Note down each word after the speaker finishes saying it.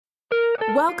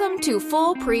Welcome to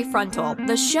Full Prefrontal,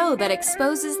 the show that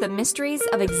exposes the mysteries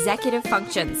of executive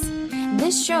functions.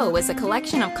 This show is a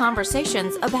collection of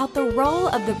conversations about the role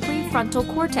of the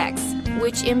prefrontal cortex,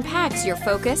 which impacts your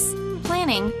focus,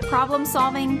 planning,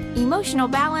 problem-solving, emotional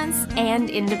balance, and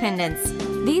independence.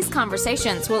 These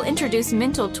conversations will introduce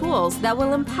mental tools that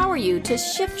will empower you to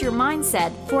shift your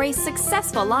mindset for a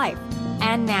successful life.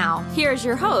 And now, here's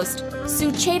your host,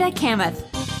 Sucheta Kamath.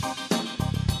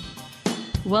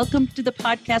 Welcome to the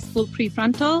podcast Full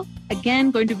Prefrontal.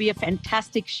 Again, going to be a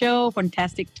fantastic show,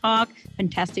 fantastic talk,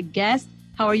 fantastic guest.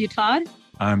 How are you, Todd?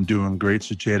 I'm doing great,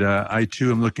 Sucheta. I,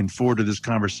 too, am looking forward to this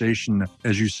conversation.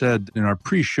 As you said in our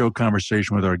pre-show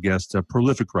conversation with our guest, a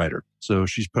prolific writer. So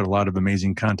she's put a lot of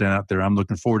amazing content out there. I'm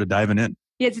looking forward to diving in.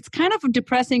 Yes, it's kind of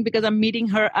depressing because I'm meeting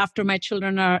her after my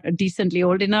children are decently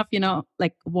old enough,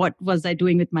 like what was I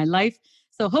doing with my life?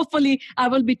 So hopefully I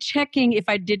will be checking if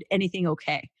I did anything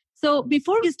okay. So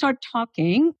before we start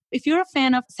talking, if you're a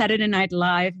fan of Saturday Night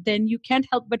Live, then you can't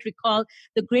help but recall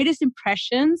the greatest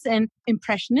impressions and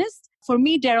impressionists. For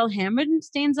me, Darrell Hammond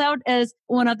stands out as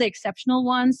one of the exceptional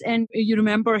ones. And you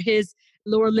remember his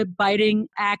lower lip biting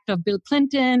act of Bill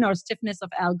Clinton, or stiffness of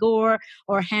Al Gore,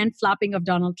 or hand flapping of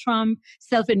Donald Trump,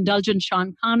 self-indulgent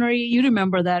Sean Connery. You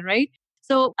remember that, right?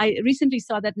 So I recently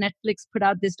saw that Netflix put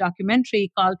out this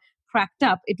documentary called Cracked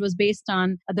Up. It was based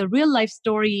on the real life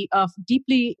story of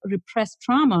deeply repressed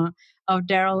trauma of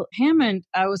Darrell Hammond.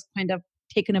 I was kind of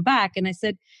taken aback and I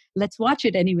said, let's watch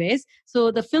it anyways.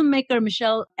 So the filmmaker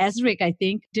Michelle Ezrick, I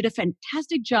think, did a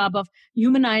fantastic job of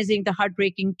humanizing the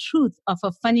heartbreaking truth of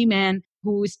a funny man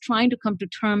who is trying to come to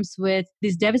terms with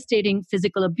this devastating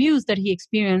physical abuse that he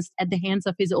experienced at the hands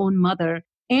of his own mother,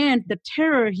 and the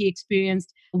terror he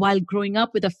experienced while growing up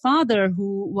with a father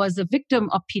who was a victim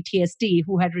of PTSD,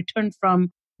 who had returned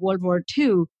from World War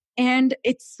II. And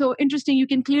it's so interesting. You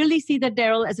can clearly see that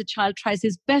Darrell, as a child, tries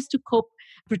his best to cope,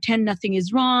 pretend nothing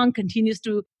is wrong, continues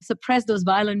to suppress those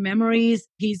violent memories.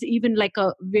 He's even like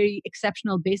a very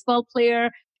exceptional baseball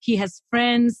player. He has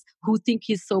friends who think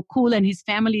he's so cool and his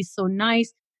family is so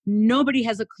nice. Nobody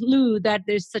has a clue that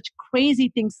there's such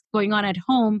crazy things going on at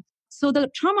home. So the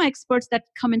trauma experts that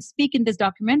come and speak in this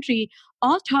documentary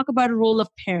all talk about a role of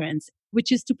parents,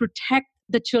 which is to protect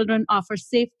the children, offer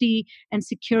safety and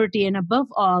security, and above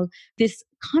all, this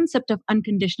concept of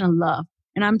unconditional love.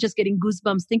 And I'm just getting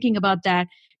goosebumps thinking about that.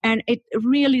 And it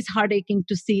really is heartaching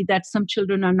to see that some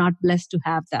children are not blessed to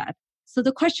have that. So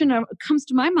the question comes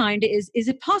to my mind is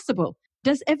it possible?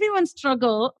 Does everyone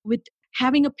struggle with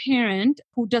having a parent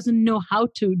who doesn't know how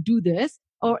to do this?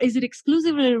 Or is it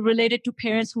exclusively related to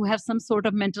parents who have some sort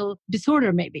of mental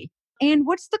disorder maybe? And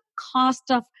what's the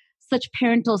cost of such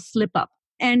parental slip up?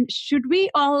 And should we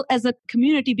all as a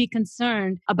community be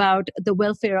concerned about the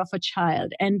welfare of a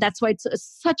child? And that's why it's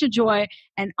such a joy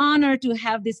and honor to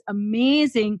have this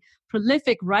amazing,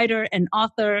 prolific writer and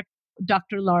author,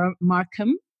 Dr. Laura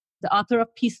Markham, the author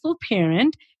of Peaceful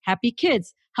Parent, Happy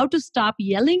Kids, How to Stop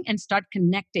Yelling and Start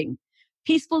Connecting.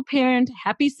 Peaceful Parent,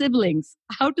 Happy Siblings,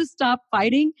 How to Stop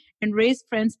Fighting and Raise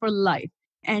Friends for Life.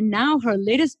 And now her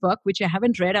latest book, which I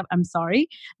haven't read, I'm sorry,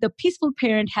 the Peaceful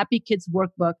Parent, Happy Kids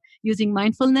Workbook, using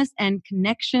mindfulness and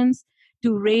connections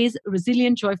to raise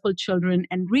resilient, joyful children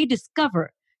and rediscover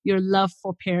your love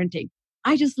for parenting.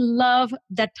 I just love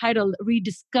that title,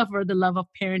 Rediscover the Love of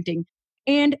Parenting.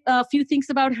 And a few things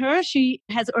about her. She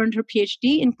has earned her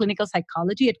Ph.D. in Clinical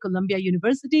Psychology at Columbia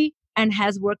University and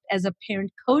has worked as a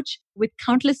parent coach with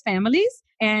countless families.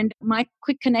 And my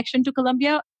quick connection to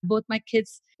Columbia, both my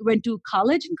kids went to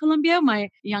college in Columbia. My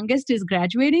youngest is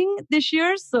graduating this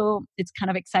year, so it's kind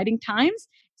of exciting times.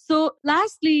 So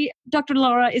lastly, Dr.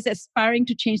 Laura is aspiring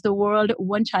to change the world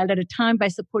one child at a time by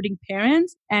supporting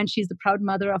parents. And she's the proud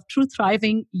mother of two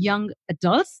thriving young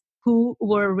adults who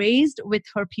were raised with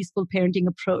her peaceful parenting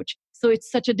approach. So it's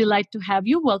such a delight to have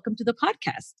you. Welcome to the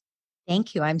podcast.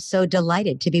 Thank you. I'm so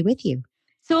delighted to be with you.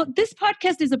 So this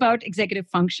podcast is about executive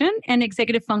function. And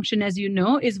executive function, as you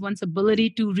know, is one's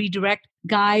ability to redirect,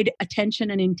 guide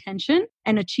attention and intention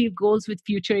and achieve goals with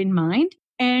future in mind.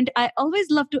 And I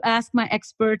always love to ask my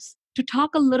experts to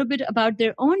talk a little bit about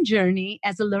their own journey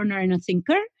as a learner and a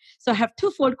thinker. So I have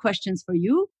twofold questions for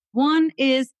you. One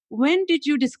is, when did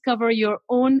you discover your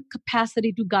own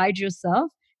capacity to guide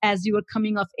yourself as you were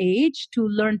coming of age, to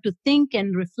learn to think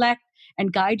and reflect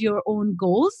and guide your own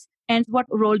goals? And what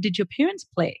role did your parents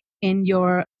play in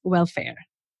your welfare?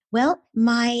 Well,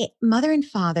 my mother and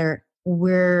father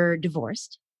were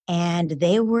divorced and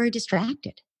they were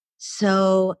distracted.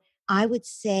 So I would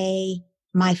say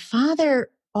my father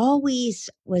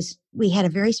we had a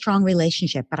very strong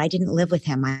relationship, but I didn't live with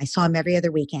him. I saw him every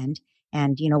other weekend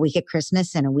and, a week at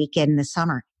Christmas and a weekend in the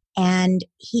summer. And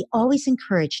he always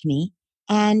encouraged me.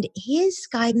 And his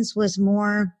guidance was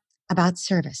more about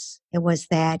service. It was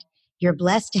that you're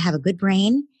blessed to have a good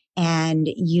brain and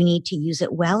you need to use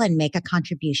it well and make a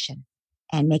contribution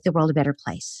and make the world a better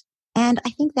place. And I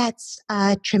think that's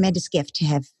a tremendous gift to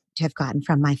have gotten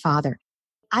from my father.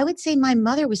 I would say my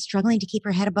mother was struggling to keep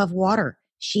her head above water.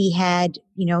 She had,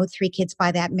 3 kids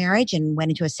by that marriage and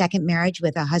went into a second marriage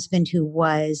with a husband who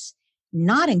was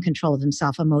not in control of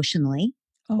himself emotionally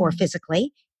or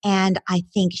physically. And I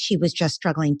think she was just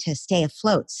struggling to stay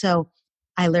afloat. So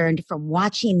I learned from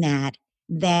watching that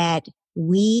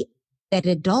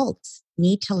adults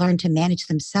need to learn to manage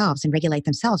themselves and regulate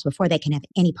themselves before they can have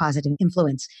any positive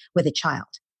influence with a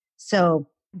child. So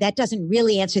that doesn't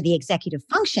really answer the executive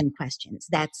function questions.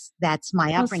 That's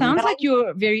my Well, upbringing. sounds like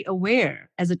you're very aware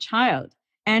as a child.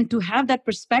 And to have that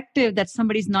perspective that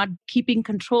somebody's not keeping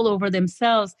control over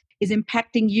themselves is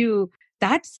impacting you,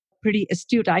 that's pretty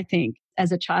astute, I think,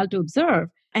 as a child to observe.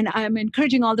 And I'm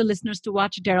encouraging all the listeners to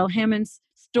watch Daryl Hammond's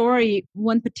story.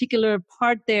 One particular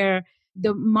part there,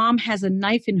 the mom has a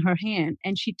knife in her hand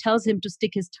and she tells him to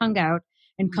stick his tongue out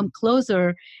and come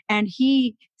closer. And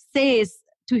he says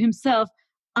to himself,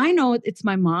 I know it's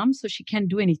my mom, so she can't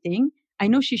do anything. I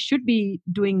know she should be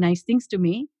doing nice things to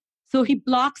me. So he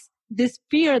blocks this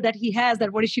fear that he has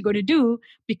that what is she going to do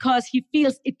because he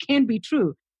feels it can't be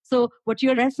true. So what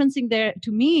you're referencing there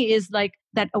to me is like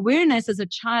that awareness as a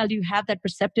child, you have that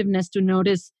perceptiveness to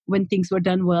notice when things were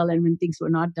done well and when things were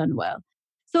not done well.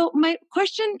 So my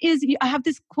question is, I have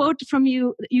this quote from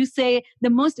you. You say the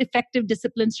most effective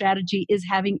discipline strategy is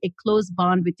having a close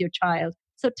bond with your child.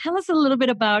 So tell us a little bit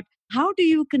about how do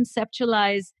you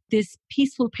conceptualize this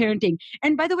peaceful parenting?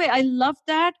 And by the way, I love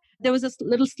that. There was a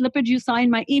little slippage you saw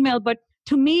in my email, but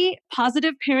to me,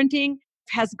 positive parenting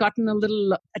has gotten a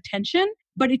little attention,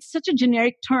 but it's such a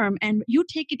generic term and you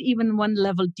take it even one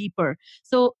level deeper.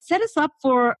 So set us up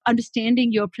for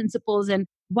understanding your principles and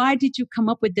why did you come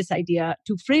up with this idea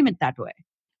to frame it that way?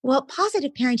 Well,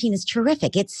 positive parenting is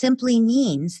terrific. It simply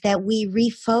means that we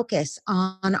refocus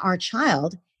on our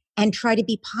child and try to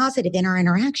be positive in our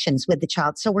interactions with the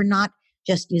child. So we're not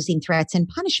just using threats and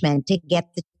punishment to get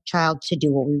the child to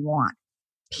do what we want.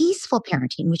 Peaceful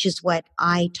parenting, which is what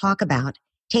I talk about,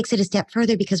 takes it a step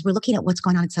further because we're looking at what's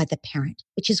going on inside the parent,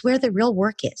 which is where the real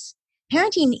work is.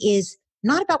 Parenting is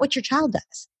not about what your child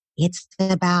does. It's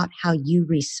about how you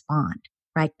respond,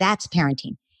 right? That's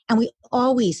parenting. And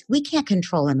we can't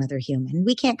control another human.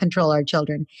 We can't control our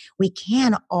children. We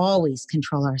can always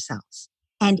control ourselves.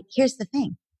 And here's the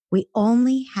thing. We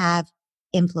only have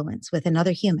influence with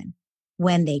another human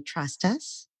when they trust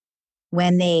us,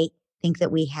 when they think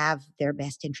that we have their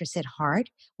best interests at heart,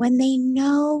 when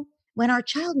our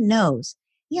child knows,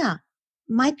 yeah,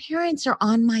 my parents are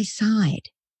on my side.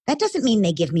 That doesn't mean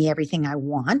they give me everything I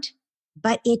want,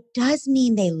 but it does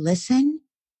mean they listen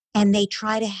and they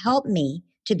try to help me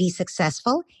to be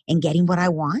successful in getting what I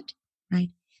want,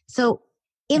 right? So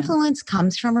influence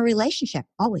comes from a relationship,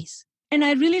 always. And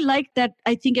I really like that.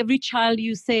 I think every child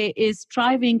you say is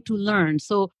striving to learn.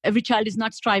 So every child is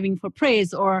not striving for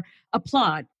praise or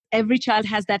applaud. Every child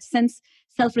has that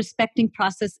self-respecting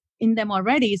process in them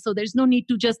already. So there's no need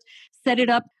to just set it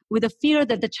up with a fear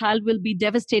that the child will be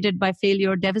devastated by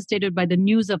failure, devastated by the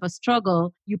news of a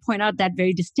struggle. You point out that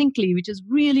very distinctly, which is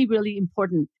really, really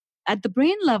important. At the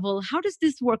brain level, how does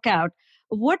this work out?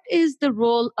 What is the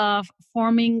role of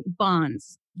forming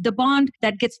bonds? The bond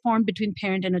that gets formed between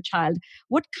parent and a child,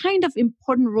 what kind of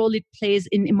important role it plays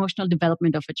in emotional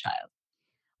development of a child?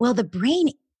 Well, the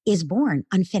brain is born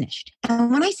unfinished. And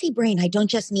when I say brain, I don't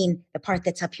just mean the part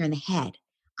that's up here in the head.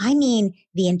 I mean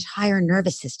the entire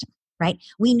nervous system, right?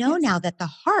 We know now that the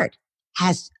heart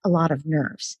has a lot of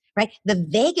nerves, right? The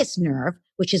vagus nerve,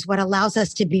 which is what allows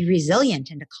us to be resilient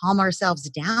and to calm ourselves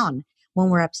down when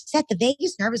we're upset. The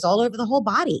vagus nerve is all over the whole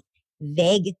body.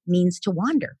 Vague means to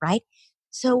wander, right?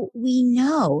 So we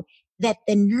know that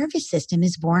the nervous system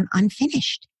is born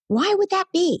unfinished. Why would that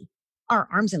be? Our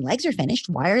arms and legs are finished.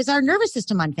 Why is our nervous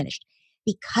system unfinished?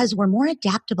 Because we're more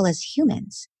adaptable as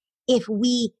humans if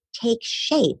we take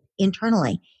shape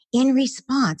internally in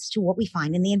response to what we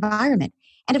find in the environment.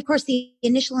 And of course, the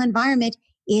initial environment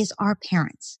is our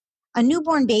parents. A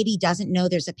newborn baby doesn't know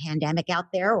there's a pandemic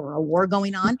out there or a war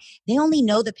going on. They only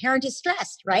know the parent is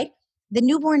stressed, right? The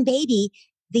newborn baby,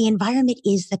 the environment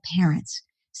is the parents.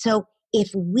 So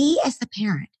if we as the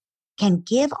parent can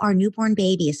give our newborn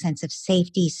baby a sense of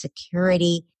safety,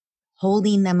 security,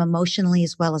 holding them emotionally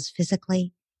as well as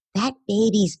physically, that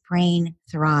baby's brain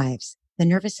thrives. The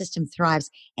nervous system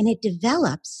thrives and it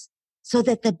develops so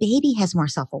that the baby has more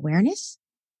self-awareness,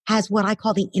 has what I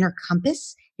call the inner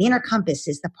compass. The inner compass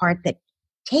is the part that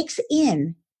takes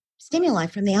in stimuli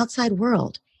from the outside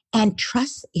world and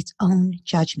trusts its own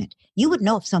judgment. You would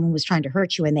know if someone was trying to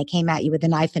hurt you and they came at you with a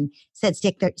knife and said,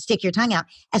 stick your tongue out,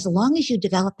 as long as you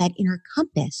develop that inner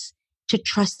compass to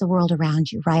trust the world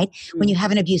around you, right? Mm-hmm. When you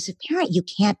have an abusive parent, you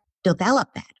can't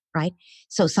develop that, right?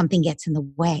 So something gets in the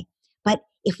way. But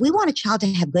if we want a child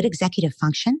to have good executive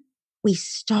function, we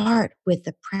start with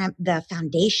the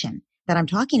foundation that I'm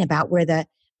talking about, where the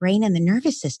brain and the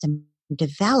nervous system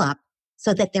develop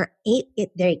so that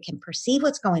they can perceive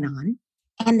what's going on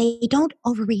and they don't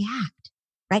overreact,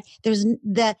 right? There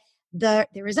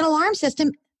is an alarm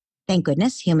system. Thank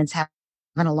goodness humans have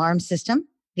an alarm system,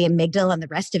 the amygdala and the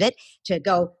rest of it, to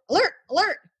go alert,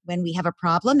 alert when we have a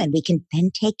problem, and we can then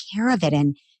take care of it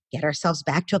and get ourselves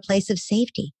back to a place of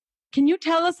safety. Can you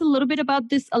tell us a little bit about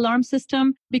this alarm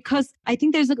system? Because I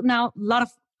think there's now a lot of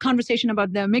conversation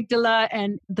about the amygdala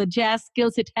and the jazz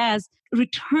skills it has.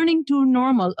 Returning to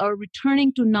normal or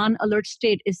returning to non-alert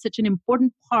state is such an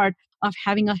important part of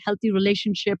having a healthy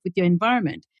relationship with your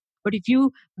environment. But if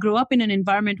you grow up in an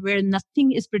environment where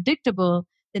nothing is predictable,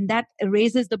 then that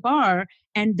raises the bar.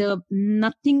 And the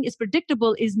nothing is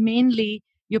predictable is mainly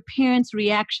your parents'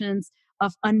 reactions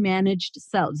of unmanaged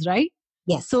selves, right?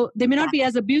 Yes. So they may not be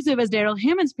as abusive as Daryl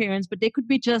Hammond's parents, but they could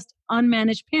be just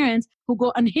unmanaged parents who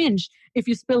go unhinged if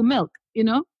you spill milk,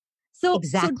 So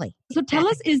exactly. So tell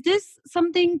us, is this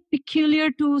something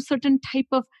peculiar to certain type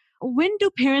of, when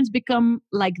do parents become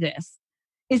like this?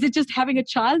 Is it just having a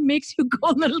child makes you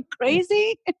go a little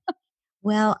crazy?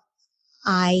 Well,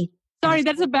 Sorry,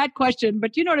 that's a bad question,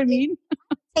 but you know what I mean?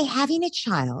 Say having a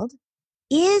child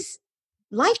is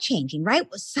life-changing, right?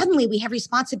 Suddenly we have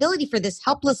responsibility for this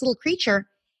helpless little creature.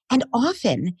 And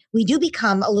often we do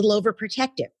become a little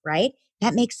overprotective, right?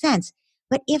 That makes sense.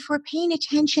 But if we're paying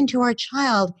attention to our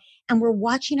child and we're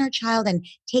watching our child and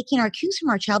taking our cues from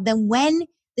our child, then when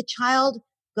the child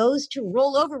goes to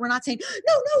roll over, we're not saying,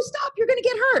 no, stop, you're going to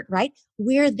get hurt, right?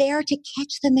 We're there to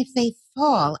catch them if they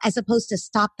fall, as opposed to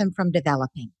stop them from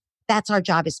developing. That's our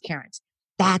job as parents.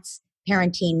 That's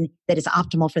parenting that is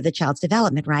optimal for the child's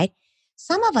development, right?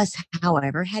 Some of us,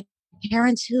 however, had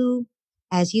parents who,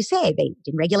 as you say, they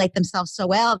didn't regulate themselves so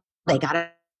well. They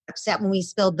got upset when we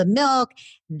spilled the milk.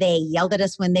 They yelled at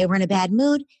us when they were in a bad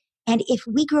mood. And if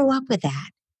we grow up with that,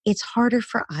 it's harder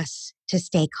for us to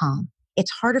stay calm.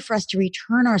 It's harder for us to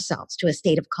return ourselves to a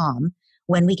state of calm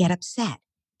when we get upset.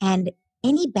 And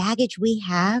any baggage we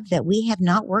have that we have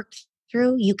not worked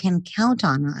through, you can count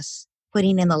on us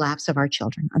putting in the laps of our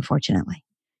children, unfortunately.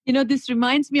 This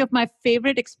reminds me of my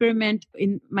favorite experiment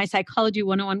in my Psychology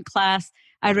 101 class.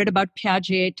 I read about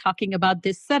Piaget talking about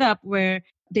this setup where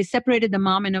they separated the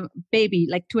mom and a baby,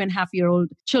 like 2.5-year-old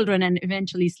children and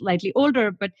eventually slightly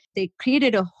older, but they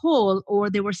created a hole, or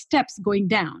there were steps going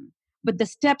down, but the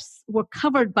steps were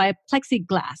covered by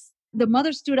plexiglass. The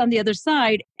mother stood on the other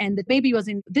side and the baby was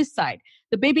in this side.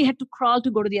 The baby had to crawl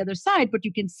to go to the other side, but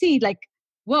you can see like,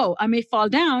 whoa, I may fall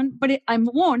down, but I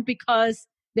won't because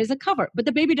there's a cover, but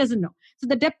the baby doesn't know. So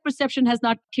the depth perception has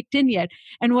not kicked in yet.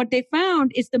 And what they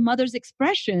found is the mother's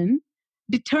expression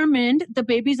determined the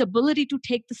baby's ability to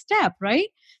take the step, right?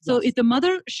 So if the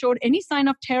mother showed any sign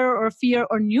of terror or fear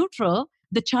or neutral,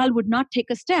 the child would not take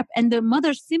a step. And the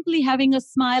mother simply having a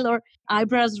smile or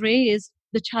eyebrows raised,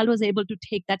 the child was able to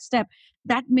take that step.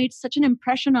 That made such an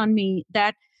impression on me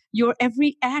that your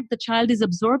every act the child is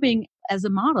absorbing as a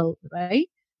model, right?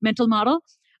 Mental model.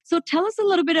 So tell us a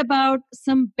little bit about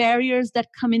some barriers that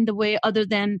come in the way other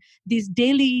than these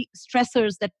daily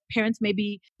stressors that parents may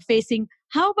be facing.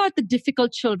 How about the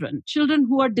difficult children? Children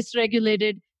who are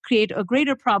dysregulated create a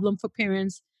greater problem for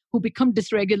parents who become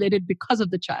dysregulated because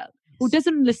of the child, who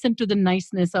doesn't listen to the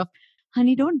niceness of,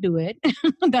 honey, don't do it.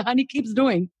 The honey keeps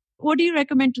doing. What do you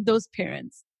recommend to those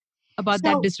parents about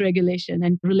that dysregulation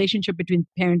and relationship between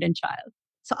parent and child?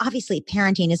 So obviously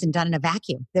parenting isn't done in a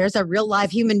vacuum. There's a real live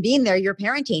human being there you're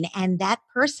parenting, and that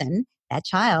person, that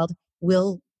child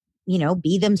will,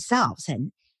 be themselves.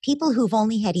 And people who've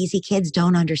only had easy kids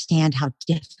don't understand how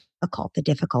difficult the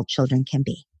difficult children can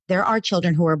be. There are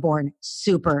children who are born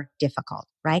super difficult,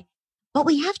 right? But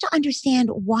we have to understand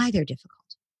why they're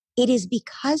difficult. It is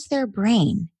because their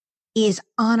brain is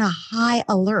on a high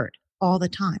alert all the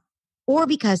time, or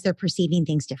because they're perceiving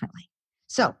things differently.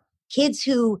 So kids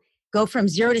who go from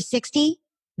 0 to 60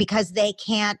 because they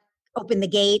can't open the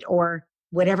gate or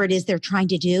whatever it is they're trying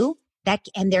to do,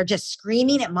 and they're just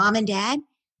screaming at mom and dad.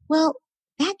 Well,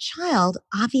 that child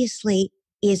obviously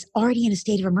is already in a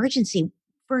state of emergency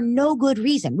for no good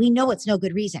reason. We know it's no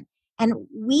good reason. And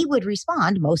we would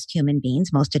respond, most human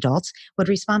beings, most adults would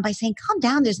respond by saying, calm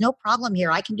down, there's no problem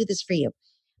here. I can do this for you.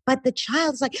 But the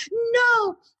child's like,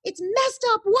 no, it's messed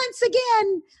up once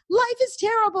again. Life is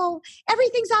terrible.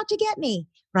 Everything's out to get me.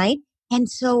 Right. And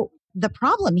so the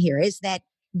problem here is that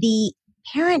the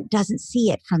parent doesn't see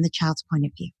it from the child's point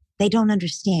of view. They don't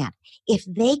understand. If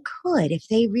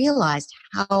they realized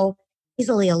how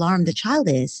easily alarmed the child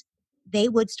is, they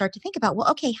would start to think about,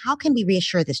 well, okay, how can we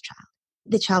reassure this child?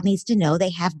 The child needs to know they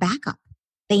have backup.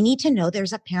 They need to know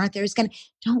there's a parent there who's going to,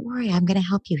 don't worry, I'm going to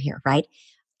help you here, right?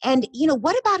 And,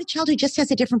 what about a child who just has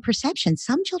a different perception?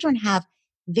 Some children have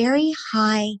very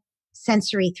high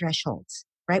sensory thresholds,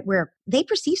 right? Where they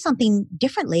perceive something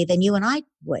differently than you and I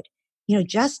would.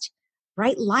 Just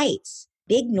bright lights,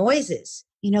 big noises,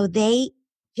 they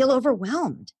feel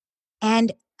overwhelmed.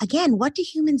 And again, what do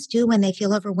humans do when they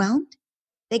feel overwhelmed?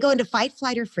 They go into fight,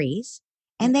 flight, or freeze,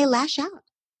 and they lash out.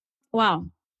 Wow.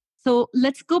 So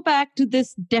let's go back to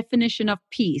this definition of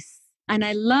peace. And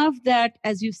I love that,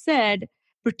 as you said,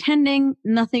 pretending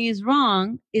nothing is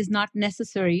wrong is not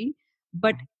necessary,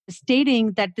 but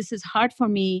stating that this is hard for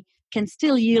me can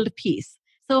still yield peace.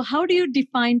 So how do you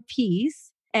define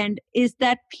peace? And is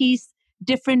that peace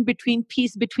different between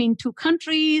peace between two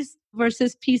countries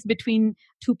versus peace between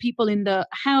two people in the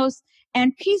house,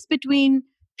 and peace between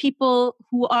people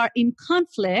who are in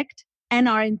conflict and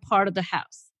are in part of the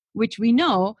house, which we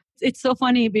know? It's so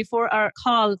funny. Before our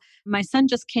call, my son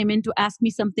just came in to ask me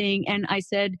something, and I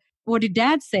said, what did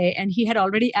dad say? And he had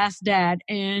already asked dad,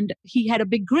 and he had a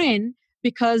big grin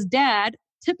because dad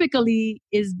typically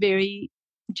is very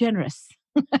generous.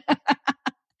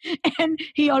 And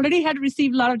he already had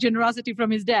received a lot of generosity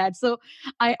from his dad. So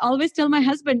I always tell my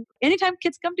husband, anytime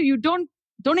kids come to you, don't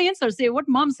answer, say what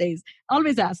mom says.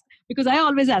 Always ask, because I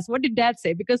always ask, what did dad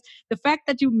say? Because the fact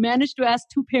that you managed to ask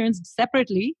two parents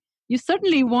separately, you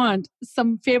certainly want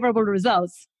some favorable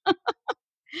results.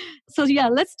 So yeah,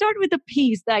 let's start with the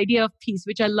peace, the idea of peace,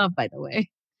 which I love, by the way.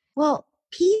 Well,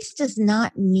 peace does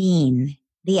not mean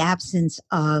the absence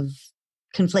of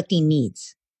conflicting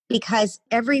needs, because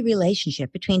every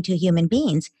relationship between two human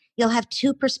beings, you'll have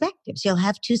two perspectives. You'll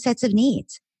have two sets of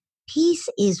needs. Peace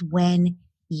is when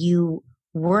you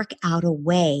work out a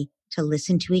way to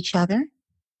listen to each other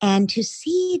and to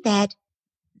see that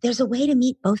there's a way to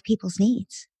meet both people's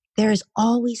needs. There is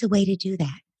always a way to do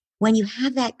that. When you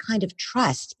have that kind of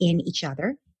trust in each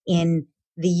other, in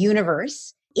the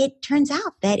universe, it turns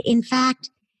out that, in fact,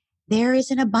 there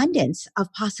is an abundance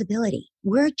of possibility.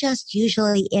 We're just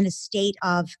usually in a state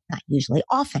of, not usually,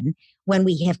 often, when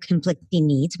we have conflicting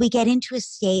needs, we get into a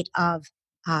state of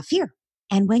fear.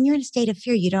 And when you're in a state of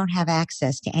fear, you don't have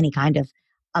access to any kind of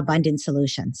abundant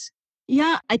solutions.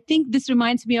 Yeah, I think this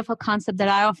reminds me of a concept that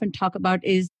I often talk about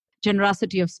is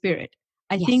generosity of spirit.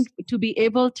 I think to be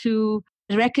able to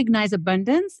recognize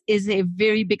abundance is a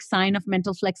very big sign of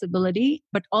mental flexibility,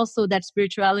 but also that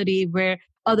spirituality where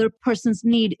other person's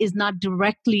need is not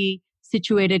directly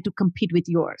situated to compete with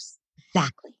yours.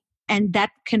 Exactly. And that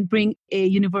can bring a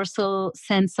universal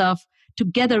sense of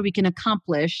together we can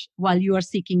accomplish while you are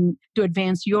seeking to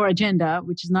advance your agenda,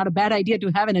 which is not a bad idea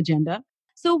to have an agenda.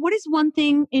 So what is one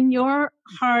thing in your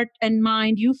heart and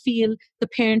mind you feel the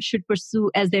parents should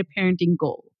pursue as their parenting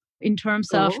goal in terms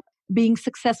of being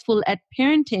successful at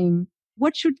parenting?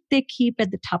 What should they keep at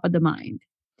the top of the mind?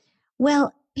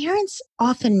 Well, parents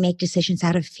often make decisions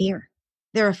out of fear.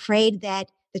 They're afraid that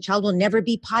the child will never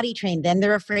be potty trained. Then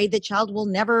they're afraid the child will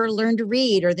never learn to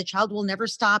read, or the child will never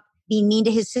stop being mean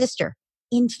to his sister.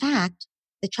 In fact,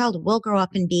 the child will grow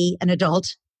up and be an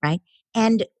adult, right?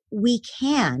 And we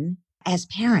can, as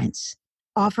parents,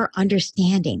 offer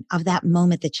understanding of that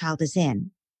moment the child is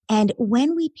in. And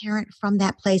when we parent from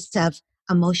that place of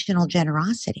emotional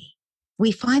generosity,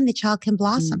 we find the child can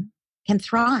blossom, can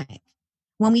thrive.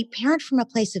 When we parent from a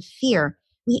place of fear,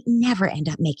 we never end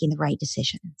up making the right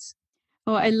decisions.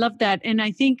 Oh, I love that. And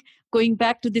I think going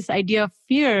back to this idea of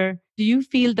fear, do you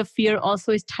feel the fear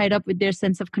also is tied up with their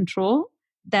sense of control?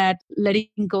 That letting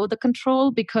go the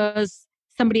control because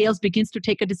somebody else begins to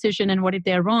take a decision, and what if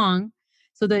they're wrong?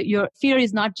 So that your fear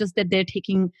is not just that they're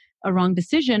taking a wrong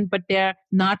decision, but they're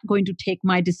not going to take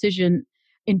my decision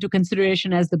into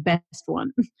consideration as the best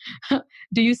one.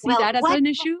 Do you see that as an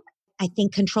issue? I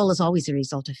think control is always a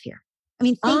result of fear. I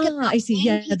mean, think about I see.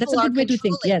 Yeah, that's a good way to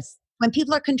think. Yes. When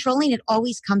people are controlling, it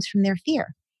always comes from their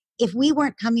fear. If we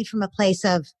weren't coming from a place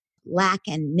of lack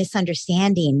and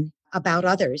misunderstanding about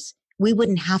others, we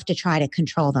wouldn't have to try to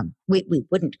control them. We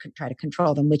wouldn't try to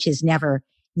control them, which is never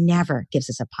gives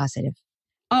us a positive.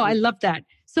 Oh, I love that.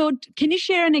 So can you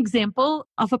share an example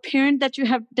of a parent that you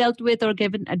have dealt with or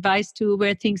given advice to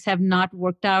where things have not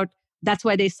worked out? That's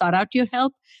why they sought out your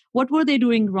help. What were they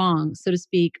doing wrong, so to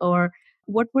speak, or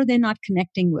what were they not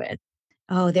connecting with?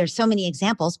 Oh, there's so many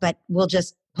examples, but we'll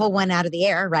just pull one out of the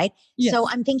air, right? Yes. So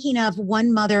I'm thinking of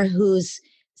one mother whose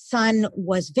son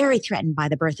was very threatened by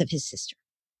the birth of his sister.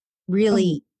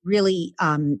 Really, really,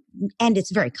 and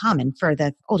it's very common for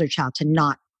the older child to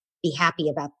not be happy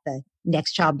about the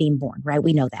next child being born, right?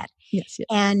 We know that. Yes, yes.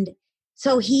 And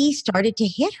so he started to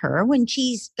hit her when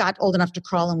she's got old enough to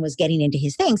crawl and was getting into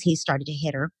his things. He started to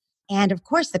hit her. And of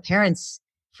course, the parents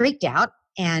freaked out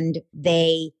and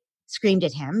they screamed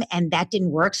at him, and that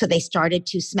didn't work. So they started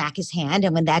to smack his hand.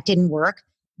 And when that didn't work,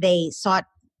 they sought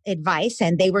advice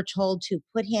and they were told to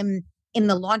put him in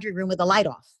the laundry room with the light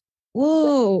off.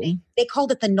 Whoa. They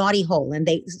called it the naughty hole. And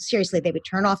they would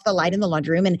turn off the light in the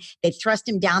laundry room and they'd thrust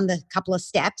him down the couple of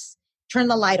steps, turn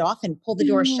the light off and pull the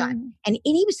door shut. And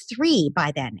he was 3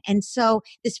 by then. And so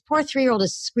this poor 3-year-old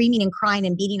is screaming and crying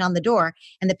and beating on the door.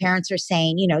 And the parents are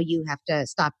saying, you have to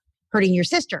stop hurting your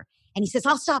sister. And he says,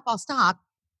 I'll stop.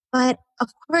 But of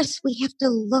course, we have to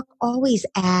look always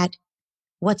at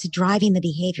what's driving the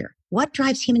behavior. What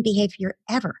drives human behavior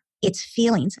ever? It's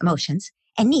feelings, emotions,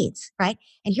 and needs, right?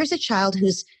 And here's a child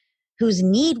whose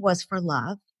need was for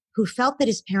love, who felt that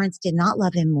his parents did not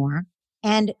love him more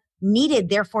and needed,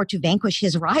 therefore, to vanquish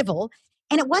his rival.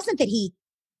 And it wasn't that he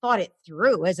thought it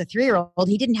through as a 3-year-old.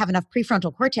 He didn't have enough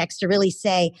prefrontal cortex to really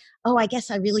say, oh, I guess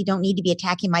I really don't need to be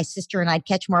attacking my sister and I'd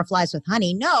catch more flies with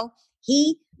honey. No,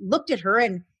 he looked at her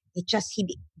and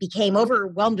he became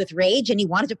overwhelmed with rage and he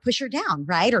wanted to push her down,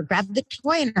 right? Or grab the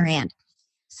toy in her hand.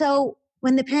 So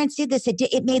when the parents did this,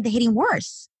 it made the hitting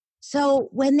worse. So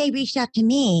when they reached out to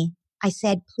me, I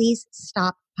said, please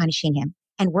stop punishing him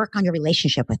and work on your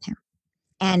relationship with him.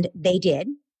 And they did.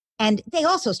 And they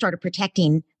also started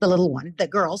protecting the little one, the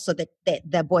girl, so that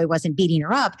the boy wasn't beating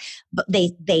her up. But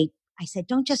I said,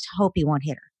 don't just hope he won't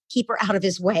hit her. Keep her out of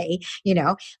his way,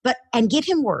 and give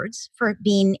him words for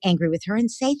being angry with her and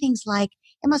say things like,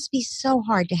 it must be so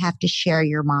hard to have to share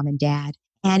your mom and dad.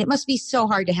 And it must be so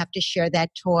hard to have to share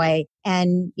that toy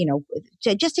and,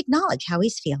 to just acknowledge how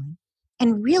he's feeling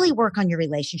and really work on your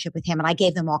relationship with him. And I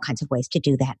gave them all kinds of ways to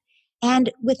do that. And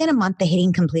within a month, the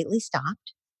hitting completely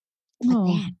stopped. But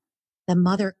then the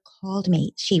mother called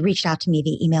me. She reached out to me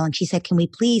via email and she said, can we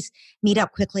please meet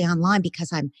up quickly online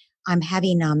because I'm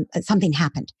having something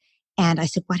happened. And I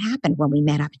said, what happened when we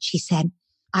met up? And she said,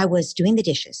 I was doing the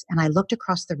dishes and I looked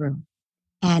across the room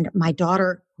and my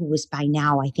daughter, who was by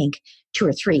now, I think 2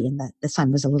 or 3, and the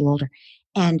son was a little older.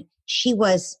 And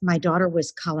my daughter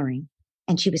was coloring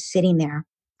and she was sitting there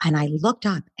and I looked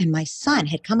up and my son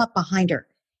had come up behind her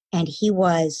and he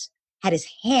had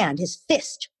his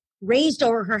fist raised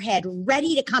over her head,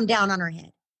 ready to come down on her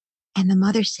head. And the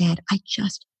mother said, I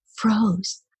just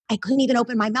froze. I couldn't even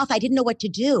open my mouth. I didn't know what to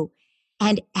do.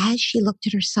 And as she looked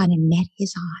at her son and met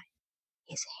his eye,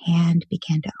 his hand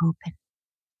began to open.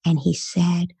 And he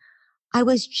said, I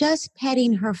was just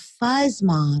petting her fuzz,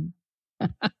 Mom.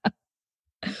 And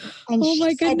oh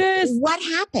my goodness. What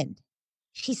happened?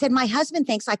 She said, my husband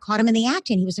thinks I caught him in the act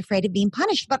and he was afraid of being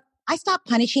punished. But I stopped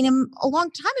punishing him a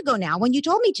long time ago now. When you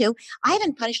told me to, I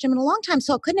haven't punished him in a long time.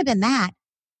 So it couldn't have been that.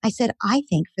 I said, I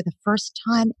think for the first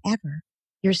time ever,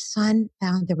 your son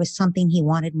found there was something he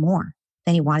wanted more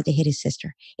than he wanted to hit his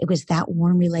sister. It was that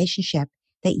warm relationship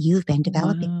that you've been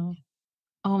developing. Wow.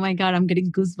 Oh my God, I'm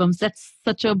getting goosebumps. That's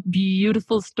such a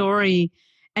beautiful story.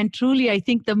 And truly, I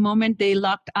think the moment they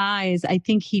locked eyes, I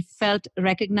think he felt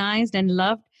recognized and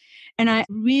loved. And I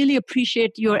really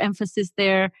appreciate your emphasis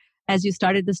there as you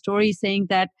started the story, saying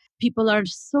that people are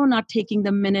so not taking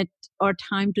the minute or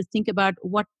time to think about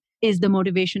what is the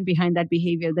motivation behind that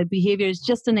behavior. That behavior is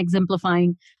just an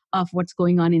exemplifying of what's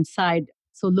going on inside.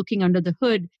 So looking under the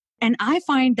hood. And I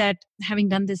find that having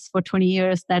done this for 20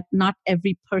 years, that not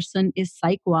every person is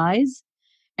psych-wise.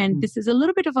 And this is a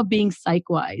little bit of a being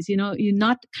psych-wise. You're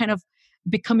not kind of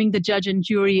becoming the judge and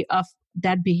jury of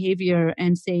that behavior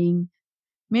and saying,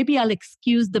 maybe I'll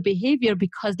excuse the behavior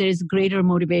because there is greater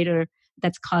motivator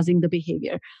that's causing the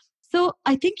behavior. So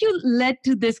I think you led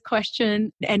to this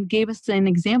question and gave us an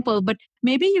example, but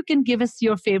maybe you can give us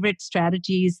your favorite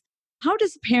strategies. How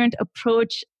does a parent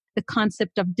approach the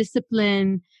concept of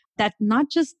discipline that not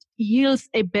just yields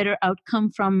a better outcome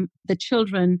from the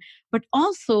children, but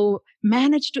also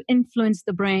manage to influence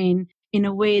the brain in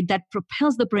a way that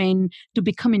propels the brain to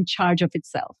become in charge of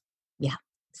itself? Yeah.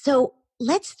 So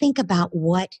let's think about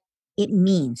what it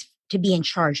means to be in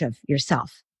charge of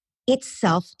yourself. It's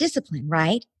self-discipline,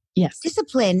 right? Yes.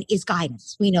 Discipline is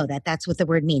guidance. We know that. That's what the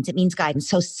word means. It means guidance.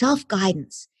 So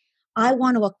self-guidance. I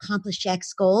want to accomplish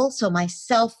X goal. So my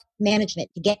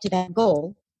self-management to get to that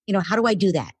goal, how do I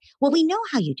do that? Well, we know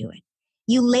how you do it.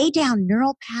 You lay down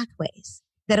neural pathways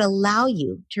that allow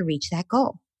you to reach that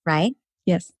goal, right?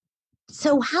 Yes.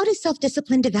 So how does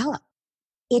self-discipline develop?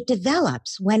 It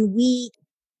develops when we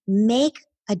make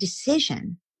a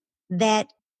decision that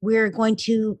we're going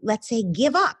to, let's say,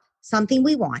 give up something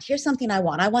we want. Here's something I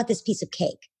want. I want this piece of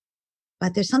cake,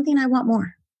 but there's something I want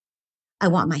more. I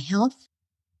want my health.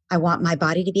 I want my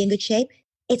body to be in good shape.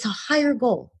 It's a higher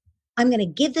goal. I'm going to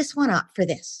give this one up for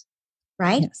this,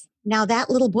 right? Yes. Now, that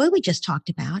little boy we just talked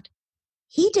about,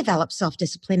 he developed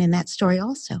self-discipline in that story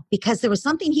also because there was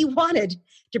something he wanted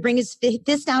to bring his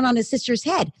fist down on his sister's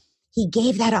head. He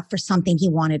gave that up for something he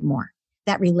wanted more,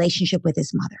 that relationship with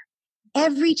his mother.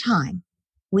 Every time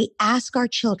we ask our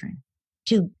children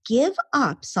to give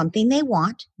up something they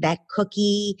want, that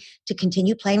cookie, to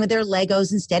continue playing with their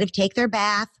Legos instead of take their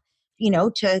bath,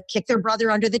 to kick their brother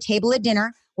under the table at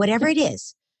dinner, whatever it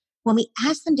is, when we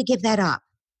ask them to give that up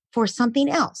for something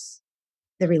else,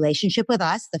 the relationship with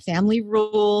us, the family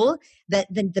rule,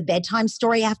 the bedtime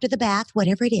story after the bath,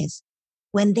 whatever it is,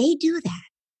 when they do that,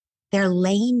 they're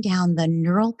laying down the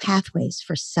neural pathways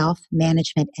for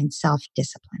self-management and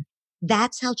self-discipline.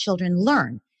 That's how children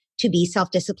learn to be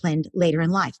self-disciplined later in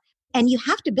life. And you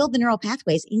have to build the neural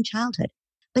pathways in childhood.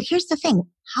 But here's the thing.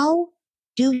 How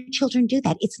do children do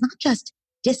that? It's not just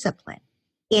discipline.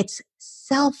 It's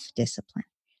self-discipline.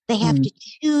 They have to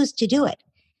choose to do it.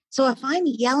 So if I'm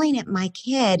yelling at my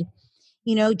kid,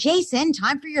 Jason,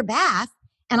 time for your bath,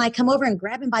 and I come over and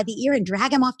grab him by the ear and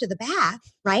drag him off to the bath,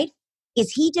 right?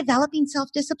 Is he developing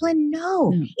self-discipline?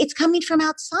 No, it's coming from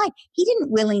outside. He didn't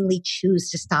willingly choose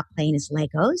to stop playing his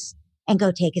Legos and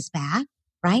go take his bath,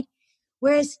 right?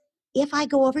 Whereas if I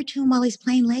go over to him while he's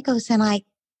playing Legos and I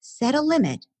set a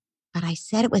limit, but I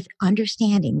set it with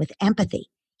understanding, with empathy,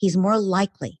 he's more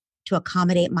likely to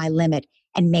accommodate my limit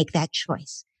and make that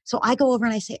choice. So I go over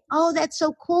and I say, oh, that's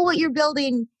so cool what you're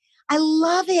building. I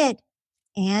love it.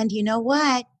 And you know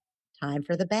what? Time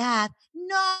for the bath.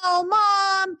 No,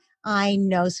 Mom. I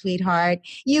know, sweetheart.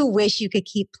 You wish you could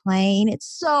keep playing. It's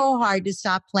so hard to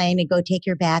stop playing and go take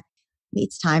your bath.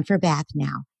 It's time for bath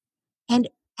now. And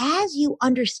as you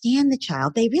understand the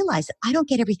child, they realize that I don't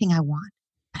get everything I want,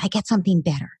 but I get something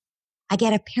better. I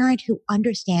get a parent who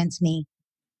understands me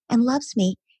and loves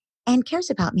me and cares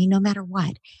about me no matter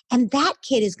what. And that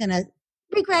kid is going to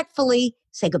regretfully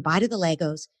say goodbye to the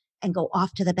Legos and go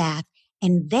off to the bath.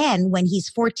 And then when he's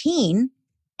 14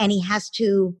 and he has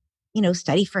to,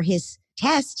 study for his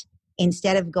test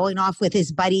instead of going off with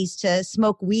his buddies to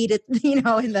smoke weed at, in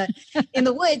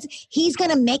the woods, he's going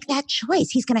to make that choice.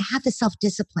 He's going to have the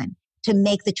self-discipline to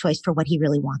make the choice for what he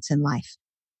really wants in life.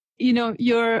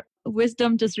 Your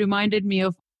wisdom just reminded me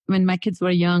of when my kids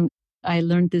were young. I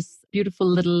learned this beautiful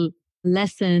little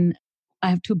lesson. I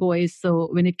have 2 boys. So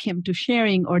when it came to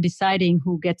sharing or deciding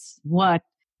who gets what,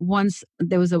 once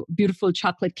there was a beautiful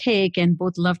chocolate cake and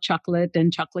both love chocolate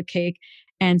and chocolate cake.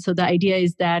 And so the idea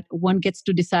is that one gets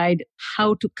to decide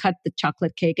how to cut the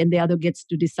chocolate cake and the other gets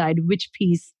to decide which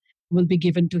piece will be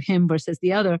given to him versus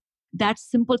the other. That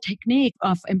simple technique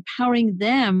of empowering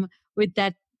them with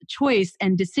that choice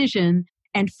and decision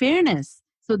and fairness.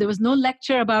 So there was no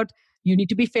lecture about you need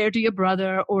to be fair to your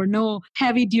brother or no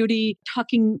heavy duty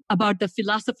talking about the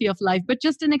philosophy of life, but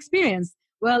just an experience.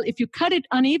 Well, if you cut it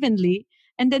unevenly,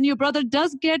 and then your brother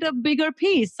does get a bigger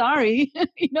piece. Sorry.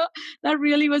 That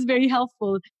really was very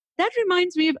helpful. That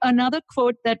reminds me of another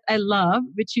quote that I love,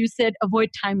 which you said, avoid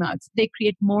timeouts. They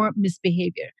create more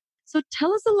misbehavior. So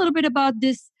tell us a little bit about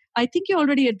this. I think you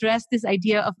already addressed this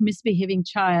idea of misbehaving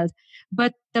child,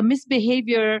 but the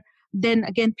misbehavior, then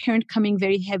again, parent coming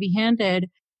very heavy-handed.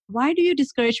 Why do you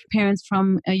discourage parents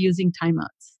from using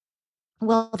timeouts?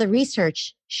 Well, the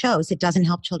research shows it doesn't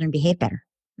help children behave better.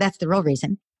 That's the real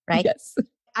reason. Right? Yes.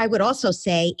 I would also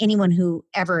say anyone who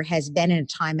ever has been in a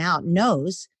timeout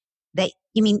knows that,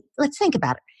 let's think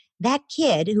about it. That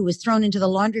kid who was thrown into the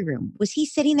laundry room, was he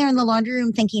sitting there in the laundry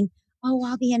room thinking, oh,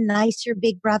 I'll be a nicer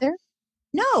big brother?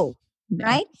 No.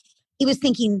 Right? He was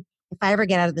thinking, if I ever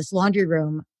get out of this laundry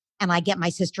room and I get my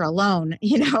sister alone,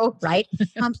 right?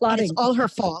 And it's all her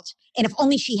fault. And if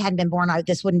only she hadn't been born,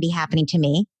 this wouldn't be happening to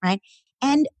me. Right?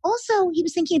 And also he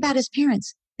was thinking about his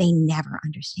parents. They never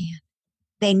understand.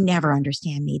 They never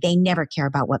understand me. They never care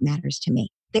about what matters to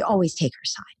me. They always take her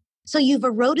side. So you've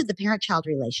eroded the parent-child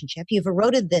relationship. You've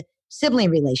eroded the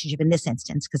sibling relationship in this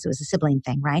instance, because it was a sibling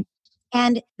thing, right?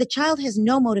 And the child has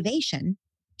no motivation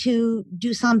to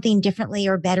do something differently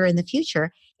or better in the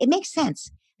future. It makes sense.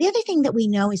 The other thing that we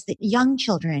know is that young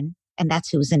children, and that's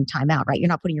who's in timeout, right? You're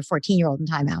not putting your 14-year-old in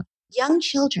timeout. Young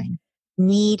children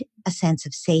need a sense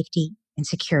of safety and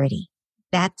security.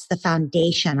 That's the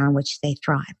foundation on which they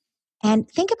thrive. And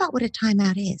think about what a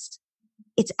timeout is.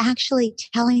 It's actually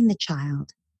telling the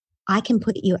child, I can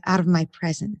put you out of my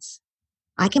presence.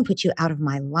 I can put you out of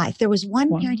my life. There was one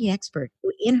Wow. parenting expert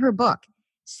who in her book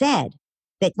said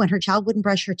that when her child wouldn't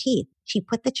brush her teeth, she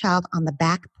put the child on the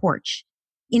back porch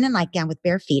in a nightgown with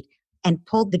bare feet and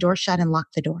pulled the door shut and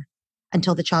locked the door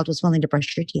until the child was willing to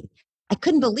brush her teeth. I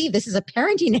couldn't believe this is a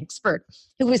parenting expert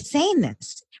who was saying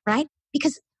this, right?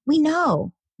 Because we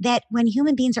know that when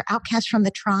human beings are outcast from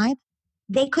the tribe,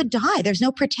 they could die. There's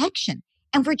no protection.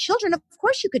 And for children, of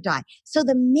course you could die. So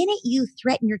the minute you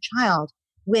threaten your child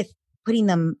with putting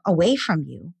them away from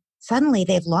you, suddenly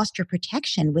they've lost your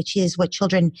protection, which is what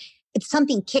children, if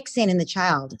something kicks in the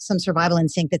child, some survival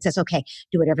instinct that says, okay,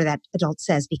 do whatever that adult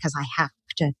says because I have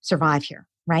to survive here,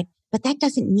 right? But that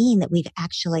doesn't mean that we've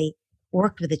actually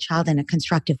worked with the child in a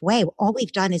constructive way. All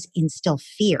we've done is instill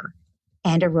fear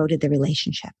and eroded the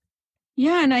relationship.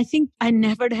 Yeah. And I think I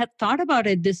never had thought about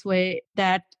it this way,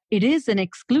 that it is an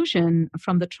exclusion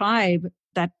from the tribe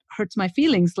that hurts my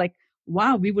feelings. Like,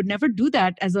 wow, we would never do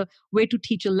that as a way to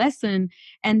teach a lesson.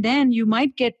 And then you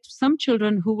might get some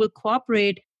children who will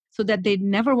cooperate so that they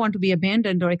never want to be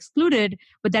abandoned or excluded,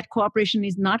 but that cooperation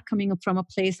is not coming from a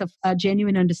place of a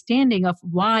genuine understanding of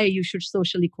why you should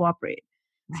socially cooperate.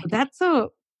 Right.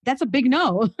 So that's a big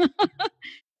no.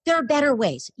 There are better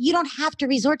ways. You don't have to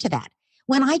resort to that.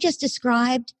 When I just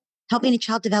described helping a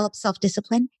child develop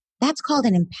self-discipline, that's called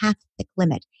an empathic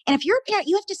limit. And if you're a parent,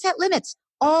 you have to set limits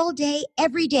all day,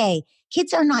 every day.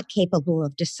 Kids are not capable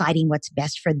of deciding what's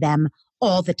best for them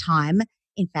all the time.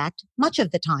 In fact, much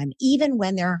of the time, even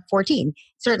when they're 14,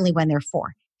 certainly when they're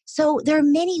 4. So there are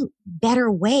many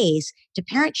better ways to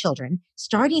parent children,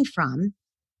 starting from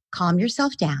calm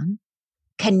yourself down,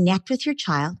 connect with your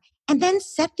child, and then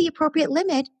set the appropriate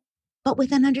limit, but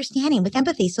with an understanding, with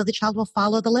empathy, so the child will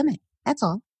follow the limit. That's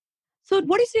all. So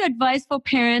what is your advice for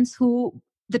parents who,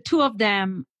 the two of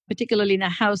them, particularly in a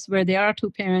house where there are two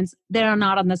parents, they are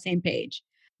not on the same page?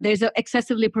 There's an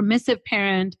excessively permissive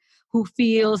parent who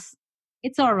feels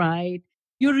it's all right,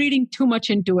 you're reading too much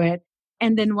into it.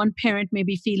 And then one parent may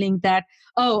be feeling that,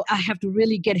 oh, I have to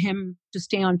really get him to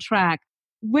stay on track.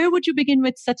 Where would you begin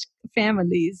with such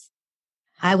families?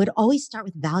 I would always start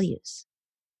with values.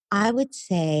 I would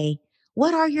say,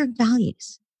 what are your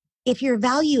values? If your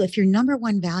number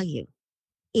one value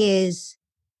is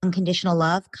unconditional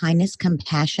love, kindness,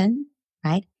 compassion,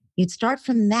 right? You'd start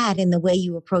from that in the way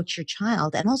you approach your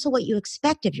child and also what you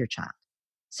expect of your child.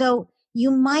 So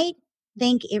you might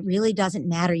think it really doesn't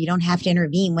matter. You don't have to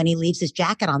intervene when he leaves his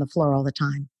jacket on the floor all the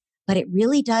time, but it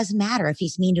really does matter if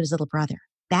he's mean to his little brother.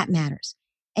 That matters.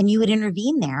 And you would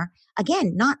intervene there,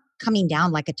 again, not coming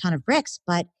down like a ton of bricks,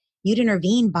 but you'd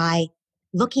intervene by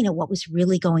looking at what was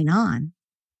really going on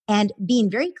and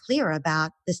being very clear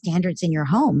about the standards in your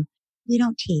home. We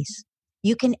don't tease.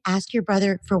 You can ask your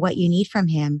brother for what you need from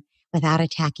him without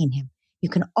attacking him. You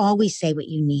can always say what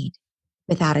you need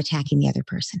without attacking the other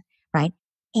person, right?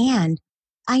 And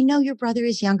I know your brother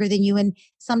is younger than you, and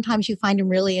sometimes you find him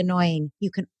really annoying.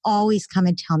 You can always come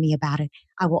and tell me about it.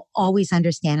 I will always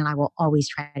understand, and I will always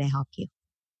try to help you.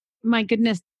 My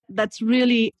goodness, that's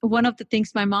really one of the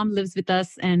things. My mom lives with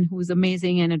us and who's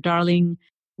amazing and a darling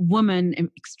woman. And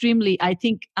extremely, I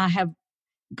think I have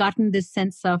gotten this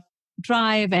sense of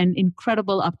drive and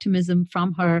incredible optimism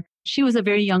from her. She was a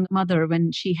very young mother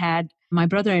when she had my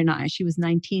brother and I. She was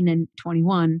 19 and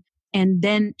 21. And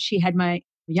then she had my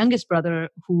youngest brother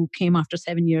who came after a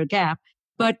 7-year gap.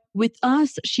 But with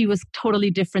us, she was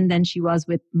totally different than she was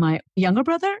with my younger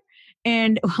brother.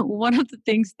 And one of the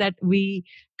things that we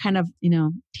kind of,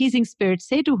 teasing spirit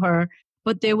say to her,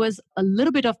 but there was a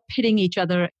little bit of pitting each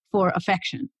other for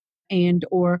affection and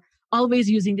or always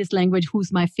using this language,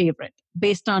 who's my favorite,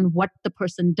 based on what the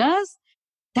person does.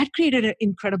 That created an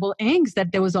incredible angst,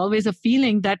 that there was always a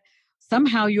feeling that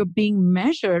somehow you're being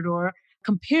measured or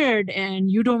compared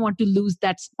and you don't want to lose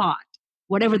that spot,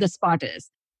 whatever the spot is.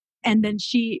 And then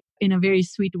she, in a very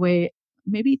sweet way,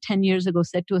 maybe 10 years ago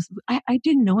said to us, I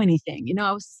didn't know anything.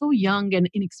 I was so young and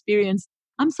inexperienced.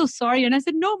 I'm so sorry. And I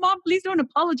said, no, Mom, please don't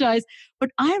apologize.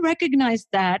 But I recognized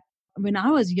that when I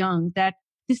was young, that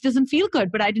this doesn't feel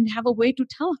good, but I didn't have a way to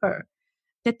tell her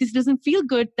that this doesn't feel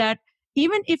good, that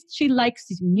even if she likes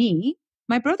me,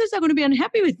 my brothers are going to be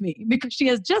unhappy with me because she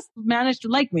has just managed to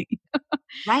like me.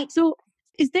 Right. So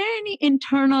is there any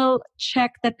internal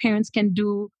check that parents can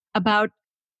do about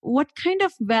what kind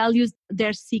of values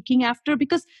they're seeking after?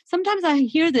 Because sometimes I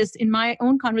hear this in my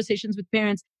own conversations with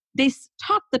parents. They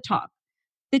talk the talk.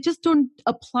 They just don't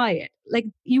apply it. Like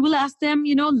you will ask them,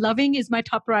 loving is my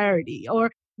top priority,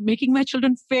 or making my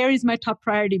children fair is my top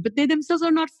priority, but they themselves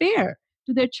are not fair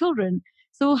to their children.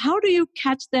 So how do you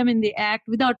catch them in the act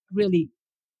without really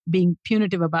being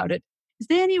punitive about it? Is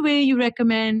there any way you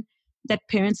recommend that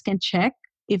parents can check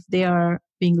if they are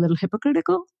being a little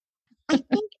hypocritical? I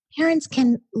think parents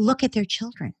can look at their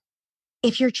children.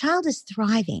 If your child is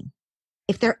thriving,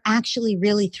 if they're actually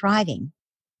really thriving,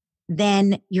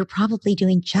 then you're probably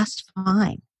doing just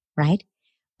fine, right?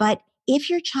 But if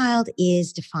your child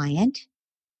is defiant,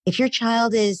 if your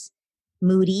child is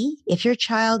moody, if your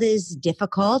child is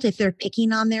difficult, if they're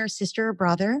picking on their sister or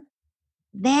brother,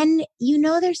 then you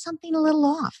know there's something a little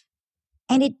off.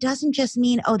 And it doesn't just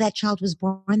mean, oh, that child was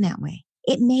born that way.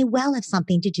 It may well have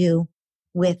something to do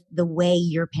with the way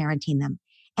you're parenting them.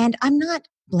 And I'm not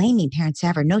blaming parents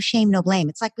ever. No shame, no blame.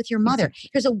 It's like with your mother. Exactly.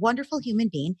 Here's a wonderful human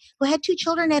being who had 2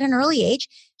 children at an early age.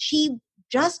 She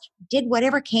just did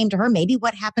whatever came to her, maybe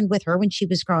what happened with her when she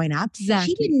was growing up. Exactly.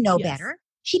 She didn't know Yes. better.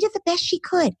 She did the best she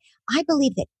could. I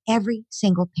believe that every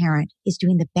single parent is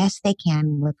doing the best they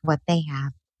can with what they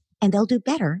have. And they'll do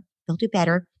better. They'll do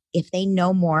better if they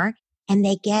know more and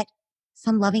they get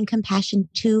some loving compassion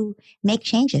to make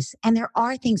changes. And there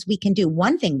are things we can do.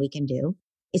 One thing we can do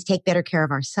is take better care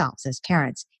of ourselves as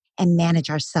parents and manage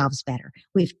ourselves better.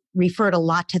 We've referred a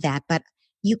lot to that, but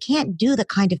you can't do the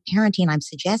kind of parenting I'm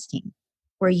suggesting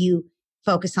where you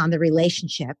focus on the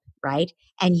relationship, right?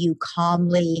 And you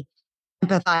calmly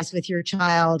empathize with your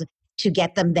child to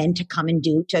get them then to come and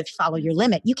to follow your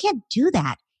limit. You can't do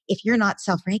that if you're not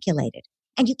self-regulated.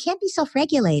 And you can't be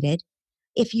self-regulated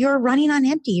if you're running on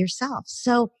empty yourself.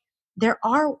 So there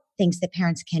are things that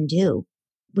parents can do.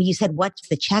 When you said, what's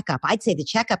the checkup? I'd say the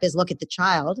checkup is look at the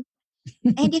child.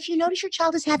 And if you notice your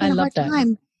child is having I a love hard that.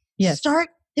 time, Yes.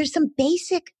 there's some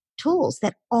basic tools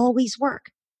that always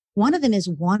work. One of them is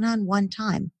one-on-one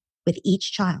time with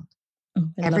each child Oh,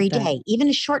 I every love that. day, even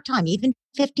a short time, even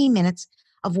 15 minutes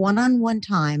of one-on-one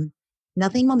time.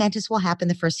 Nothing momentous will happen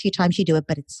the first few times you do it,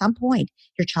 but at some point,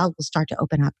 your child will start to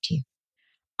open up to you.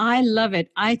 I love it.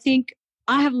 I think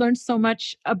I have learned so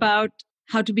much about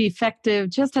how to be effective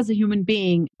just as a human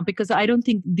being, because I don't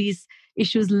think these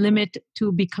issues limit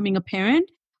to becoming a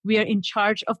parent. We are in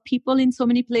charge of people in so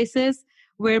many places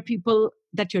where people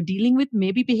that you're dealing with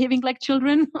may be behaving like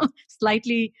children,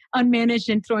 slightly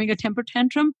unmanaged and throwing a temper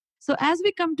tantrum. So as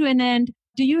we come to an end,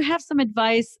 do you have some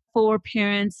advice for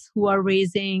parents who are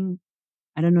raising,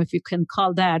 I don't know if you can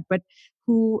call that, but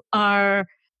who are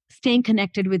staying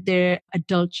connected with their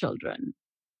adult children?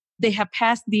 They have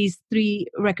passed these 3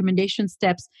 recommendation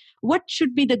steps. What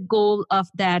should be the goal of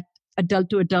that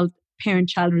adult to adult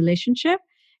parent-child relationship?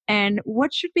 And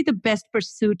what should be the best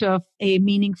pursuit of a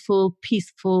meaningful,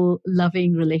 peaceful,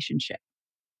 loving relationship?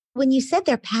 When you said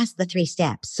they're past the 3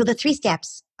 steps, so the 3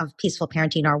 steps of peaceful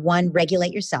parenting are 1,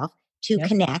 regulate yourself, 2, Yes.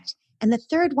 connect. And the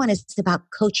third one is about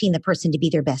coaching the person to be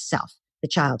their best self, the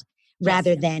child,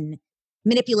 rather than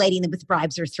manipulating them with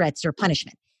bribes or threats or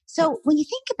punishment. So when you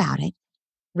think about it,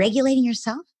 regulating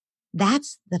yourself,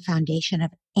 that's the foundation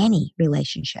of any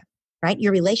relationship, right?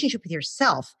 Your relationship with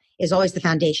yourself is always the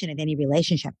foundation of any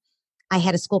relationship. I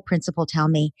had a school principal tell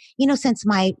me, since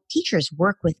my teachers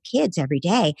work with kids every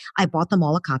day, I bought them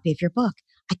all a copy of your book.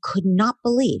 I could not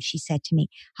believe, she said to me,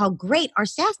 how great our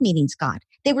staff meetings got.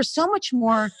 They were so much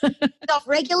more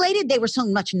self-regulated. They were so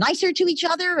much nicer to each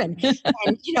other.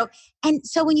 And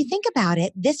so when you think about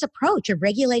it, this approach of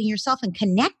regulating yourself and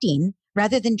connecting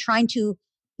rather than trying to,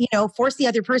 force the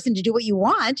other person to do what you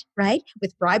want, right?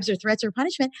 With bribes or threats or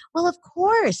punishment. Well, of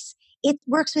course, it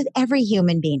works with every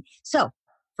human being. So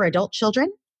for adult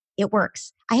children, it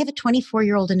works. I have a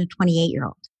 24-year-old and a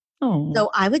 28-year-old. Oh,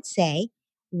 So I would say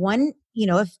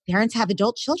if parents have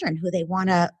adult children who they want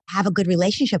to have a good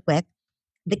relationship with,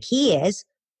 the key is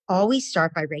always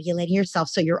start by regulating yourself.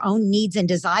 So your own needs and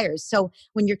desires. So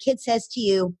when your kid says to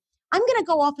you, I'm going to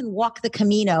go off and walk the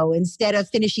Camino instead of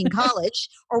finishing college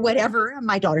or whatever.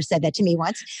 My daughter said that to me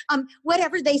once.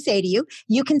 Whatever they say to you,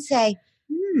 you can say,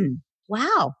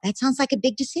 wow, that sounds like a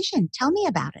big decision. Tell me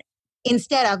about it.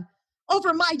 Instead of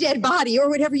over my dead body or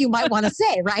whatever you might want to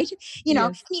say, right?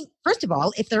 Yes. First of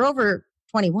all, if they're over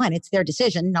 21, it's their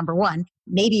decision, number 1,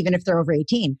 maybe even if they're over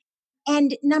 18.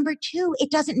 And number 2, it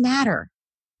doesn't matter.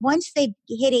 Once they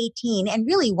hit 18 and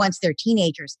really once they're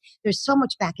teenagers, there's so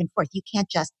much back and forth. You can't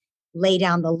just lay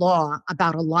down the law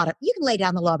about you can lay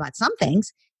down the law about some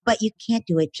things, but you can't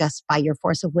do it just by your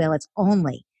force of will. It's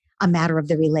only a matter of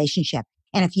the relationship.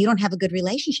 And if you don't have a good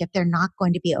relationship, they're not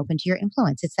going to be open to your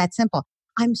influence. It's that simple.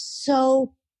 I'm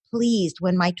so pleased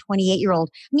when my 28-year-old,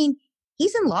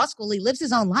 he's in law school. He lives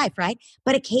his own life, right?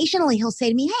 But occasionally he'll say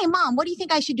to me, hey, Mom, what do you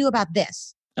think I should do about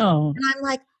this? Oh, And I'm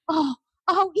like, oh,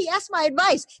 he asked my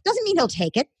advice. Doesn't mean he'll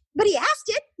take it, but he asked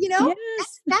it, yes.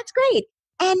 That's great.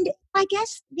 And I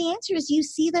guess the answer is you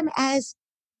see them as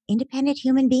independent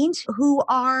human beings who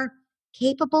are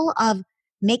capable of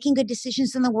making good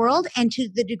decisions in the world. And to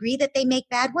the degree that they make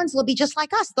bad ones, they'll be just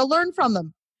like us. They'll learn from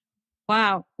them.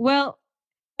 Wow. Well,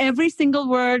 every single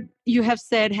word you have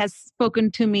said has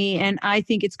spoken to me, and I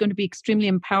think it's going to be extremely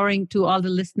empowering to all the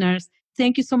listeners.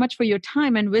 Thank you so much for your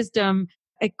time and wisdom.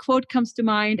 A quote comes to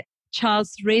mind.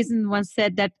 Charles Raisin once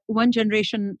said that one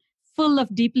generation full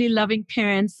of deeply loving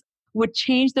parents would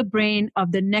change the brain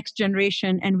of the next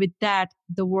generation, and with that,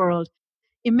 the world.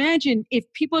 Imagine if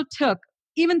people took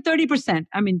even 30%.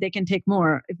 I mean, they can take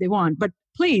more if they want, but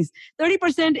please,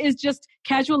 30% is just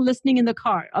casual listening in the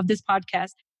car of this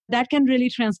podcast. That can really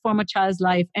transform a child's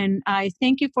life. And I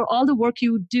thank you for all the work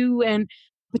you do, and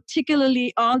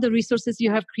particularly all the resources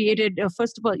you have created.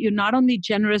 First of all, you're not only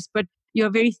generous, but you're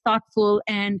very thoughtful,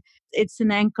 and it's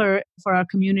an anchor for our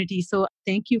community. So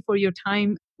thank you for your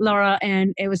time, Laura.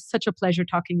 And it was such a pleasure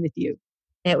talking with you.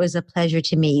 It was a pleasure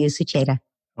to meet you, Sucheta.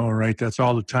 All right, that's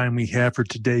all the time we have for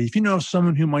today. If you know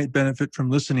someone who might benefit from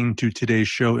listening to today's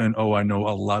show, and I know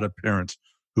a lot of parents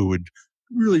who would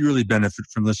really benefit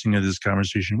from listening to this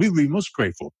conversation, we would be most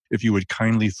grateful if you would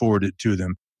kindly forward it to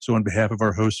them. So on behalf of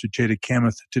our host, Sucheta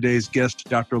Kamath, today's guest,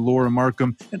 Dr. Laura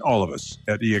Markham, and all of us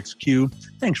at EXQ,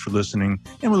 thanks for listening,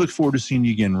 and we look forward to seeing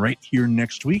you again right here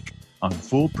next week on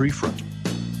Full Prefrontal.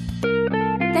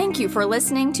 Thank you for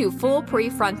listening to Full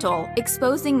Prefrontal,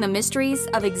 exposing the mysteries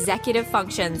of executive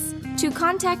functions. To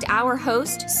contact our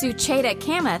host, Sucheta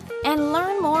Kamath, and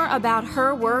learn more about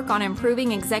her work on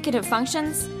improving executive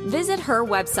functions, visit her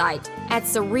website at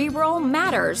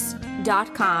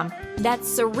cerebralmatters.com.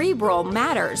 That's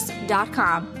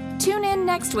cerebralmatters.com. Tune in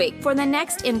next week for the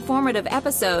next informative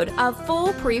episode of Full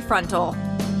Prefrontal.